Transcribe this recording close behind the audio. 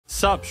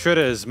Sup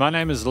Shredders, my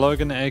name is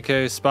Logan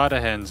aka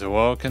Spiderhands.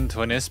 Welcome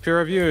to an SP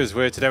Reviews,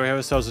 where today we have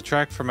ourselves a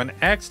track from an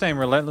act named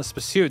Relentless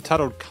Pursuit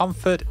titled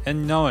Comfort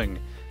in Knowing.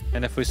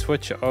 And if we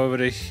switch over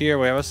to here,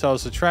 we have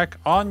ourselves a track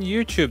on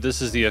YouTube. This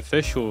is the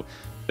official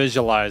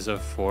visualizer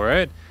for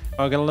it.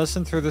 We're going to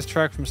listen through this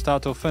track from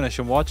start to finish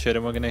and watch it,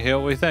 and we're going to hear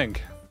what we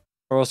think.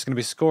 We're also going to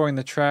be scoring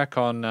the track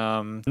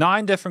on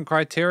 9 different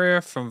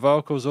criteria, from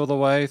vocals all the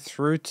way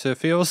through to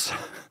feels.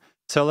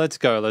 So let's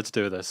go, let's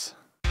do this.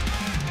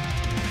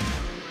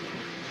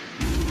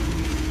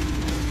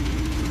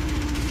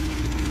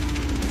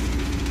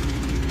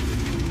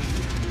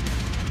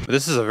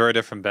 This is a very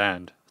different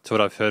band to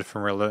what I've heard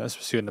from Relentless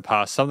Pursuit in the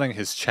past. Something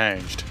has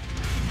changed.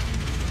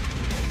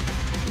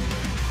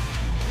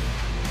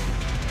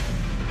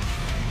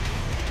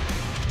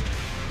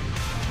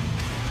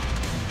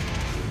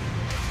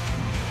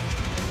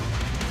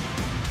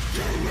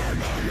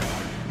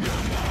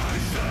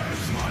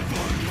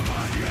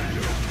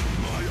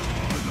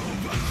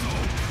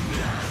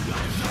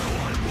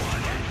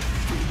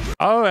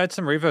 Oh, add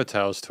some reverb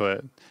tails to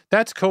it.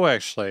 That's cool,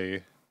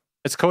 actually.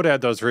 It's cool to add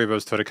those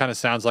reverbs to it. It kind of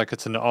sounds like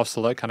it's an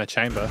oscillate kind of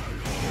chamber.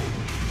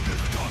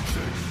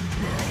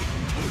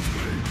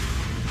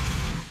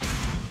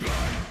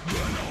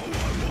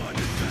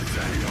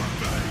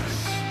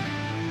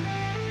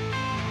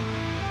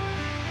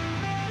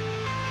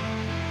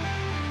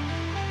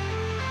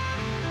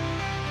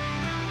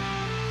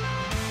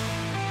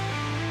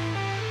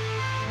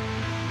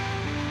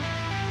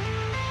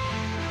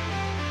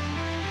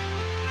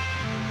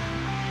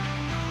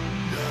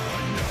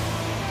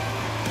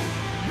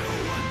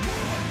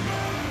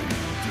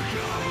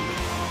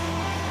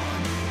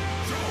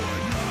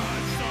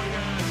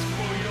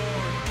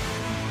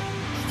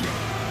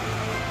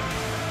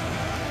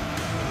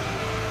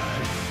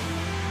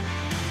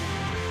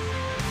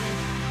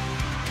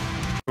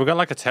 We've got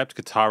like a tapped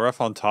guitar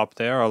riff on top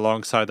there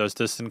alongside those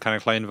distant kind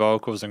of clean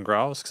vocals and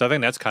growls, because I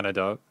think that's kind of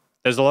dope.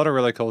 There's a lot of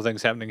really cool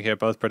things happening here,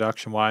 both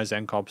production-wise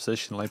and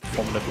compositionally,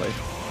 performatively.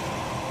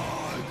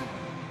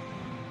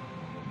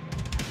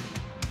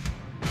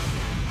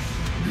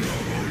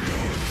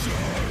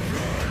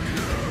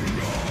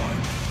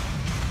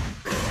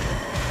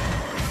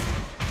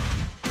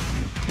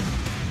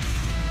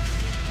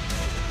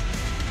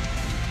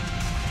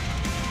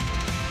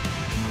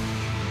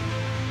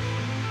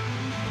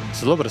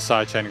 There's a little bit of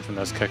side chaining from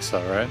those kicks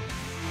though, right?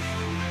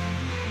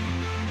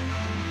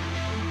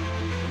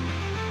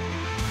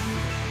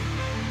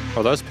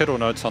 Oh, those pedal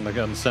notes on the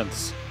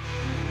synths.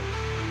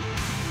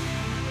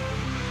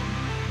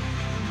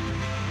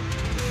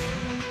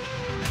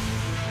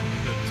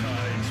 The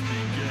tides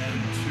begin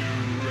to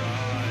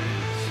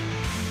rise.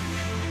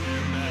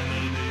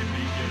 Humanity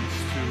begins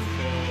to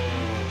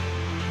fall.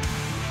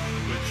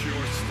 But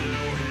you're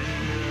still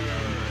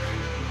here.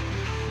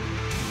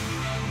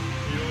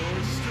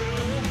 You're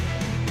still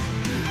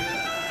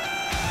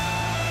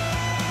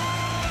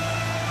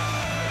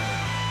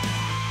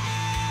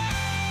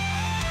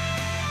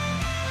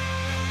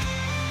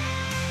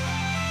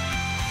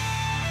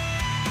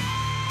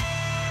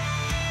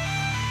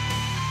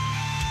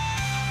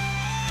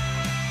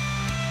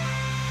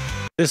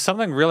There's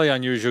something really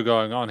unusual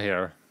going on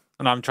here,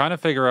 and I'm trying to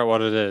figure out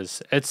what it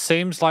is. It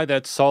seems like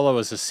that solo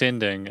is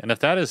ascending, and if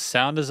that is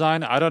sound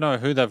design, I don't know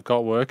who they've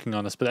got working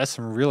on this, but that's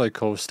some really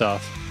cool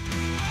stuff.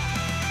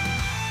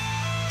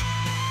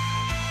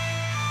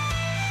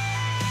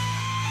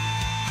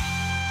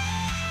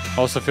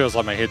 Also feels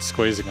like my head's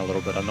squeezing a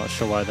little bit. I'm not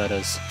sure why that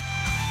is.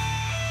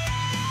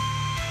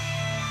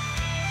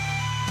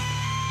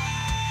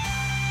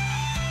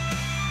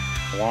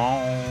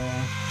 Wow.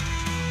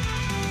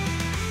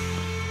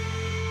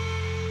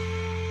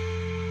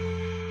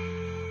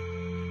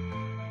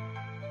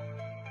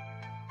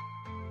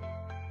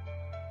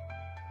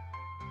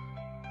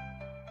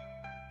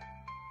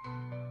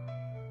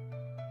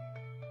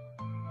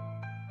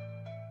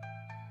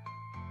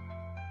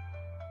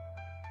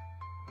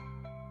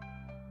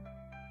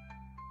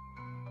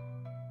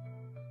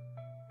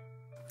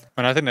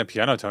 And I think the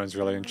piano tone is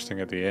really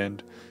interesting at the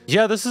end.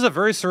 Yeah, this is a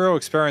very surreal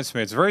experience for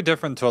me. It's very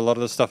different to a lot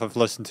of the stuff I've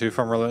listened to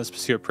from Relentless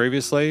Pursuit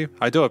previously.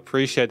 I do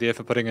appreciate the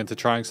effort putting into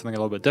trying something a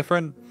little bit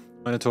different.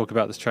 I'm going to talk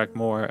about this track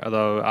more,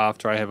 though,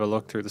 after I have a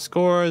look through the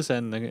scores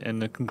and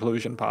the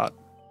conclusion part.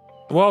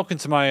 Welcome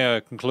to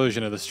my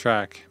conclusion of this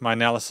track, my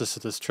analysis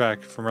of this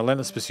track from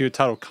Relentless Pursuit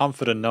titled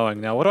Comfort in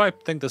Knowing. Now, what do I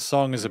think this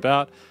song is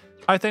about?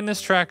 I think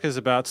this track is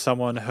about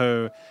someone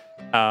who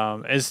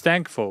is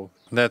thankful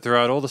that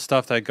throughout all the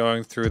stuff they're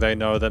going through, they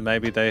know that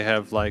maybe they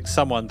have like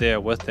someone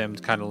there with them,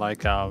 kind of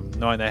like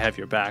knowing they have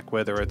your back,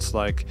 whether it's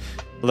like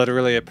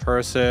literally a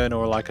person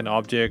or like an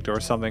object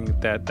or something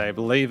that they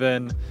believe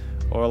in,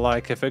 or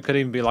like if it could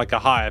even be like a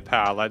higher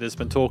power. Like there's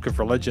been talk of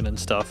religion and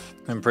stuff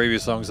in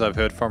previous songs I've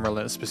heard from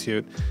Relentless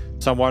Pursuit,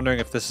 so I'm wondering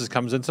if this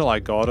comes into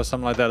like God or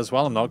something like that as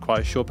well. I'm not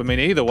quite sure, but I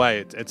mean either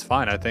way it's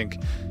fine. I think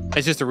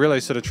it's just a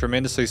really sort of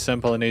tremendously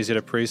simple and easy to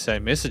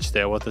appreciate message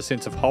there with a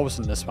sense of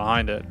wholesomeness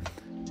behind it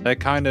that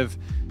kind of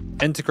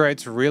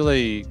integrates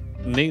really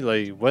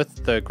neatly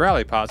with the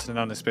growly parts in an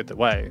unexpected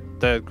way.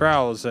 The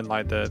growls and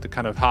like the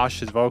kind of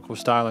harshest vocal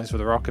stylings with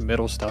the rock and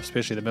metal stuff,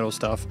 especially the middle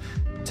stuff,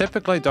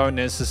 typically don't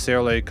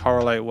necessarily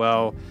correlate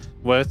well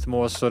with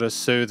more sort of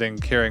soothing,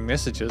 caring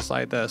messages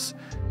like this.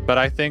 But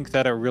I think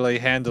that it really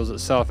handles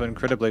itself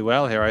incredibly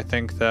well here. I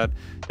think that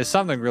there's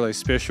something really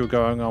special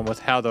going on with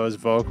how those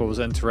vocals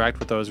interact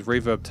with those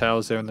reverb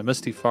tails there in the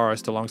misty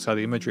forest alongside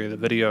the imagery of the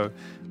video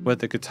with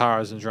the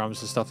guitars and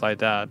drums and stuff like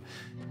that.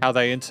 How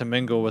they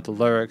intermingle with the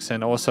lyrics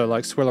and also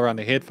like swirl around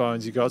the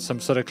headphones. You got some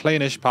sort of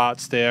cleanish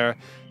parts there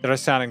that are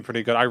sounding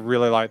pretty good. I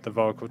really like the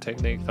vocal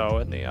technique though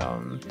in the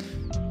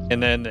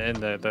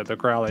the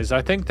growlies.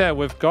 I think that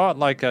we've got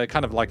like a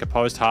kind of like a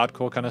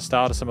post-hardcore kind of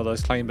style to some of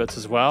those clean bits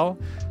as well.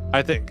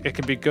 I think it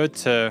can be good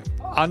to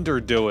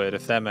underdo it,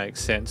 if that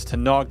makes sense, to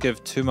not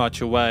give too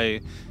much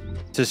away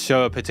to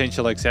show a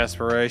potential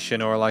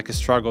exasperation or like a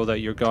struggle that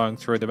you're going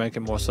through to make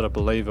it more sort of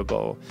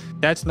believable.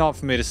 That's not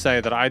for me to say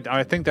that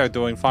I think they're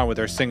doing fine with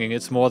their singing.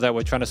 It's more that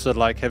we're trying to sort of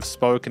like have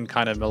spoken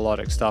kind of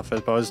melodic stuff as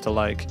opposed to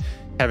like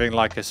having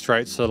like a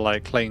straight sort of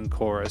like clean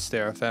chorus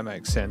there, if that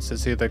makes sense.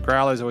 It's either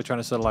growlers or we're trying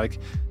to sort of like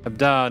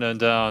down and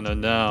down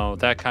and down,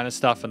 that kind of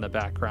stuff in the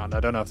background. I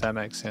don't know if that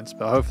makes sense,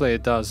 but hopefully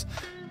it does.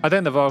 I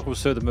think the vocals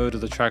suit the mood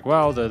of the track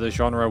well, the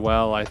genre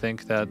well. I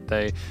think that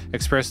they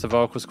express the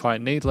vocals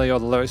quite neatly, or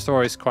the lyric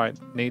stories quite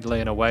neatly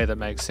in a way that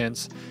makes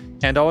sense.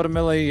 And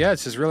ultimately, yeah,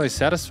 it's just really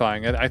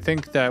satisfying. I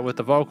think that with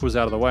the vocals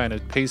out of the way in a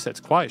piece that's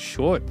quite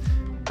short,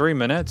 3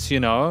 minutes, you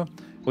know,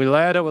 we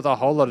layered it with a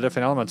whole lot of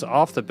different elements.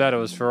 Off the bat, it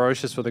was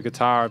ferocious with the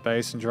guitar,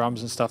 bass, and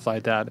drums and stuff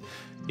like that.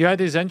 You had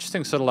these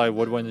interesting sort of like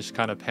woodwindish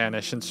kind of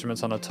panish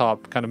instruments on the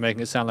top, kind of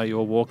making it sound like you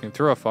were walking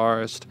through a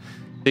forest.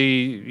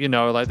 You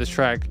know, like this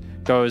track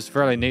goes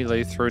fairly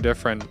neatly through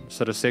different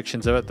sort of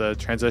sections of it. The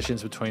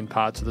transitions between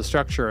parts of the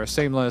structure are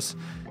seamless,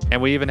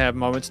 and we even have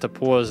moments to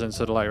pause and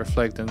sort of like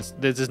reflect. And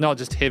there's not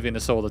just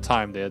heaviness all the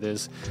time there.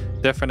 There's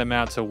different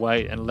amounts of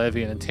weight and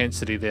levy and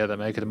intensity there that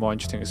make it a more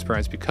interesting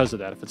experience because of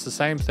that. If it's the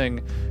same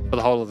thing for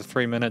the whole of the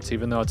 3 minutes,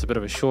 even though it's a bit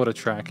of a shorter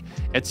track,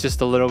 it's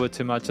just a little bit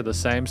too much of the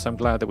same. So I'm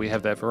glad that we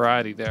have that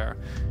variety there.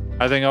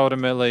 I think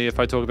ultimately, if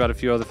I talk about a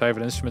few other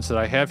favorite instruments that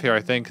I have here,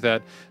 I think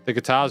that the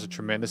guitars are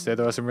tremendous there.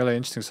 There are some really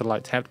interesting sort of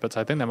like tapped bits.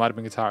 I think there might have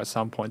been guitar at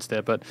some points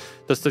there, but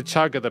just the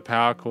chug of the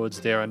power chords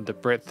there and the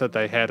breadth that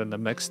they had in the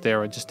mix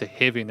there and just the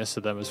heaviness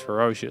of them is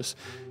ferocious.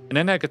 And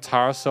then that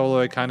guitar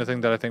solo kind of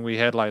thing that I think we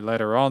had like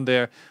later on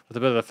there with a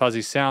bit of a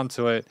fuzzy sound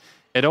to it,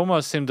 it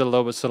almost seemed a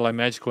little bit sort of like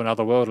magical and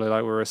otherworldly,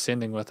 like we were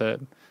ascending with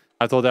it.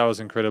 I thought that was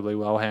incredibly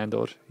well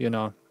handled, you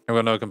know. I've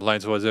got no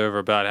complaints whatsoever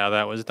about how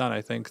that was done.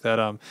 I think that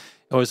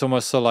it was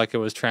almost so like it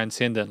was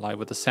transcendent, like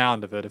with the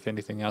sound of it, if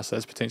anything else.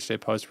 That's potentially a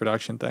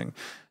post-production thing.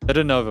 They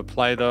didn't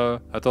overplay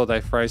though. I thought they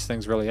phrased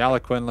things really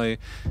eloquently.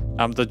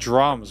 The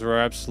drums were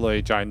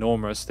absolutely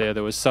ginormous there.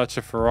 There was such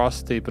a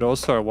ferocity, but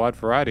also a wide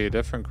variety of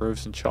different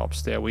grooves and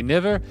chops there. We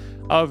never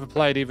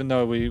overplayed, even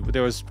though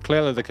there was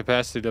clearly the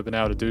capacity to have been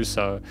able to do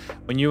so.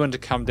 We knew when to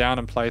come down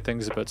and play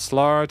things a bit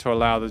slower to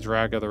allow the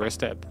drag of the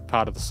rest of that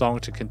part of the song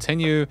to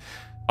continue.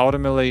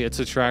 Ultimately, it's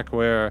a track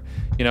where,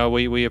 you know,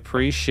 we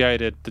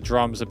appreciated the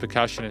drums and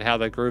percussion and how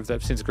they groove,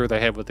 that sense of groove they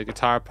had with the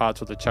guitar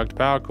parts with the chugged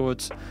power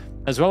chords,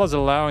 as well as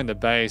allowing the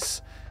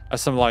bass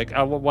some like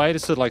a way to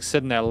sort of like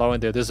sit in that low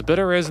end there. There's a bit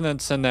of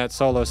resonance in that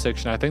solo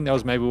section. I think that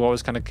was maybe what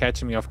was kind of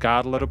catching me off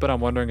guard a little bit.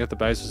 I'm wondering if the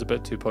bass was a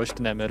bit too pushed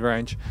in that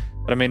mid-range.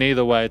 But I mean,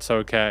 either way, it's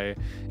okay.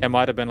 It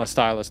might have been a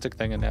stylistic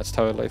thing, and that's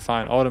totally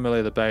fine.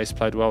 Ultimately, the bass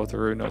played well with the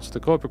root notes, the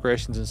chord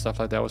progressions and stuff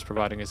like that was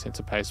providing a sense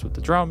of pace with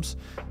the drums.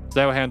 So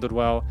they were handled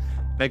well.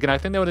 And again, I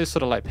think there were these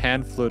sort of like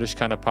pan flutish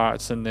kind of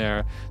parts in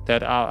there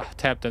that are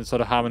tapped and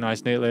sort of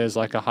harmonized neatly as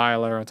like a higher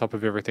layer on top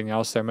of everything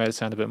else there. Made it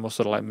sound a bit more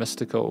sort of like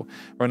mystical,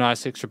 or a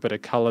nice extra bit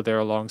of color there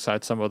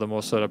alongside some of the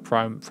more sort of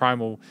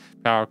primal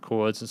power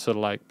chords and sort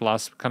of like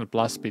blast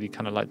beaty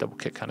kind of like double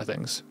kick kind of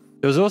things.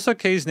 There was also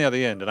keys near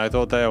the end, and I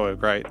thought they were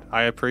great.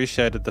 I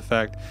appreciated the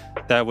fact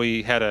that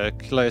we had a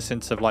clear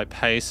sense of like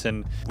pace,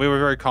 and we were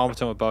very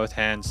competent with both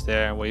hands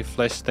there, and we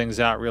fleshed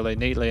things out really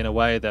neatly in a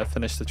way that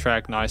finished the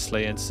track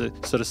nicely and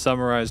sort of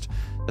summarized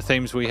the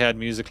themes we had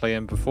musically,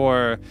 and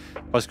before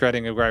was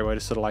creating a great way to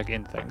sort of like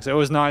end things. It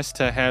was nice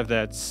to have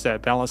that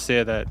balance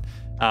there, that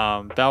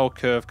bell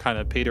curve kind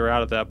of peter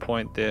out at that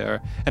point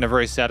there in a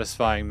very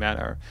satisfying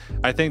manner.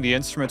 I think the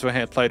instruments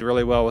were played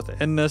really well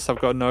within this. I've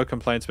got no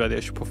complaints about the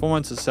actual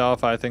performance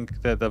itself. I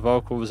think that the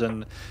vocals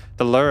and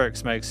the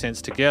lyrics make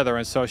sense together,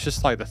 and so it's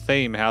just like the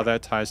theme, how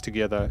that ties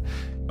together.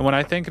 And when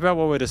I think about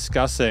what we're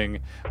discussing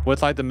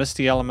with like the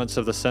misty elements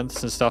of the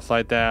synths and stuff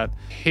like that,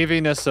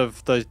 heaviness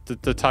of the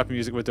type of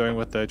music we're doing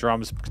with the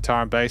drums,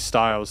 guitar and bass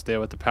styles there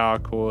with the power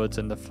chords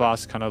and the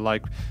fast kind of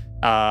like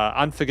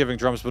unforgiving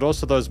drums, but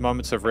also those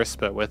moments of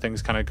respite where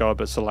things kind of go a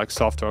bit sort of like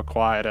softer or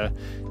quieter,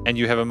 and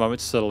you have a moment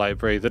to sort of like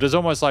breathe. It is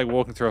almost like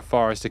walking through a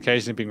forest,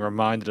 occasionally being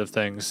reminded of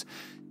things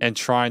and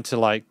trying to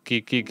like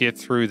get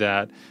through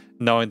that,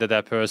 knowing that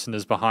that person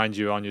is behind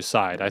you on your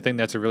side. I think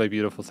that's a really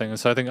beautiful thing. And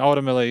so I think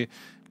ultimately,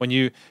 when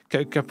you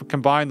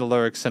combine the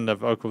lyrics and the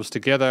vocals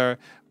together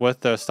with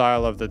the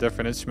style of the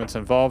different instruments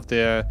involved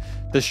there,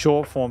 the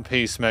short form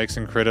piece makes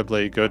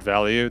incredibly good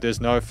value.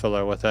 There's no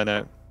filler within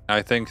it.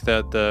 I think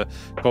that the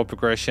chord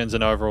progressions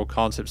and overall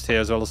concepts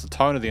here, as well as the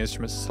tone of the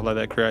instruments, so like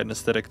that create an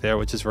aesthetic there,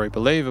 which is very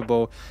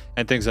believable,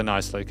 and things are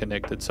nicely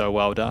connected, so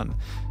well done.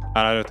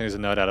 And I don't think there's a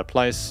note out of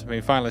place. I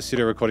mean, finally,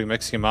 studio recording,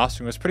 mixing, and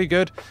mastering was pretty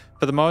good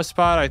for the most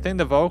part. I think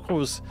the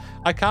vocals,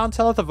 I can't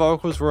tell if the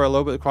vocals were a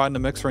little bit quiet in the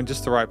mix or in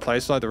just the right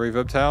place, like the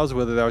reverb tails,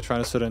 whether they were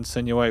trying to sort of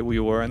insinuate we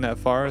were in that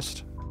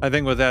forest. I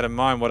think with that in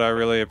mind, what I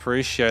really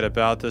appreciate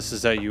about this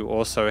is that you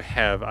also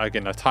have,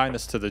 again, a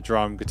tightness to the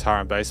drum, guitar,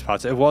 and bass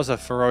parts. It was a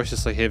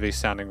ferociously heavy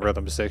sounding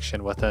rhythm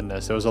section within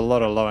this. There was a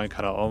lot of low end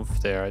kind of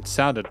oomph there. It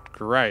sounded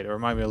great. It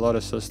reminded me a lot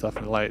of sort of stuff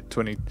in the late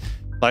 20,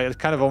 like it's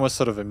kind of almost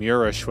sort of a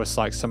Murish with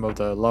like some of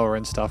the lower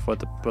end stuff with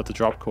the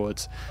drop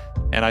chords.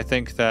 And I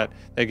think that,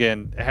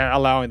 again,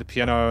 allowing the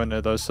piano and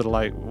those sort of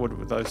like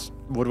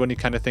woodwindy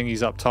kind of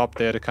thingies up top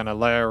there to kind of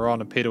layer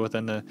on and peter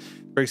within the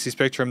frequency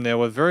spectrum there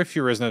with very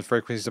few resonant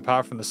frequencies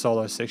apart from the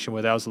solo section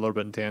where that was a little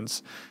bit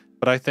intense.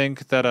 But I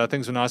think that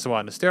things were nice and wide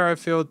in the stereo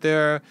field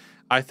there.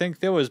 I think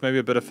there was maybe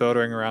a bit of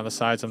filtering around the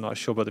sides. I'm not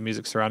sure, but the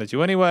music surrounded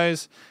you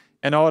anyways.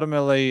 And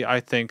ultimately,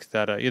 I think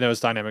that, it was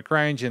dynamic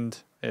range and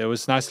it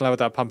was nice to allow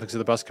without pumping, so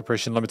the bus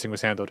compression limiting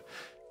was handled.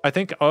 I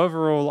think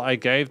overall I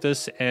gave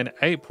this an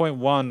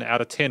 8.1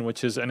 out of 10,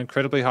 which is an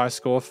incredibly high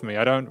score for me.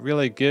 I don't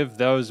really give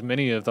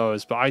many of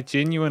those, but I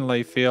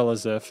genuinely feel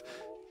as if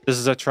this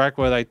is a track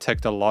where they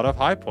ticked a lot of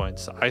high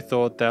points. I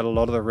thought that a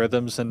lot of the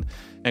rhythms and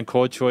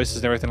chord choices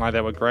and everything like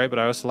that were great, but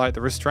I also liked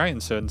the restraint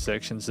in certain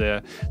sections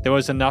there. There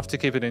was enough to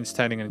keep it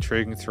entertaining and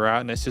intriguing throughout,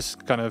 and it's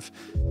just kind of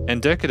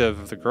indicative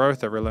of the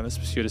growth that Relentless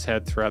Pursuit has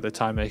had throughout their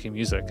time making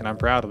music, and I'm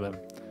proud of them.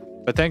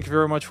 But thank you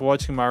very much for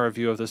watching my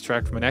review of this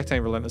track from an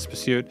acting Relentless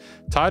Pursuit,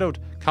 titled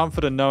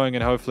Comfort in Knowing,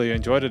 and hopefully you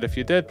enjoyed it. If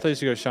you did, please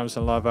do go show them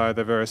some love via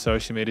their various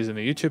social medias and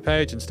the YouTube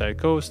page, and stay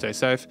cool, stay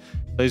safe.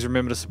 Please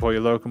remember to support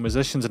your local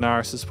musicians and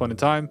artists at this point in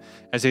time,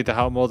 as they need to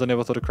help more than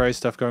ever through the crazy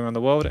stuff going on in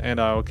the world,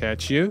 and I will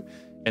catch you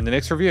in the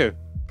next review.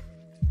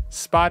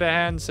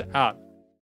 Spiderhands out.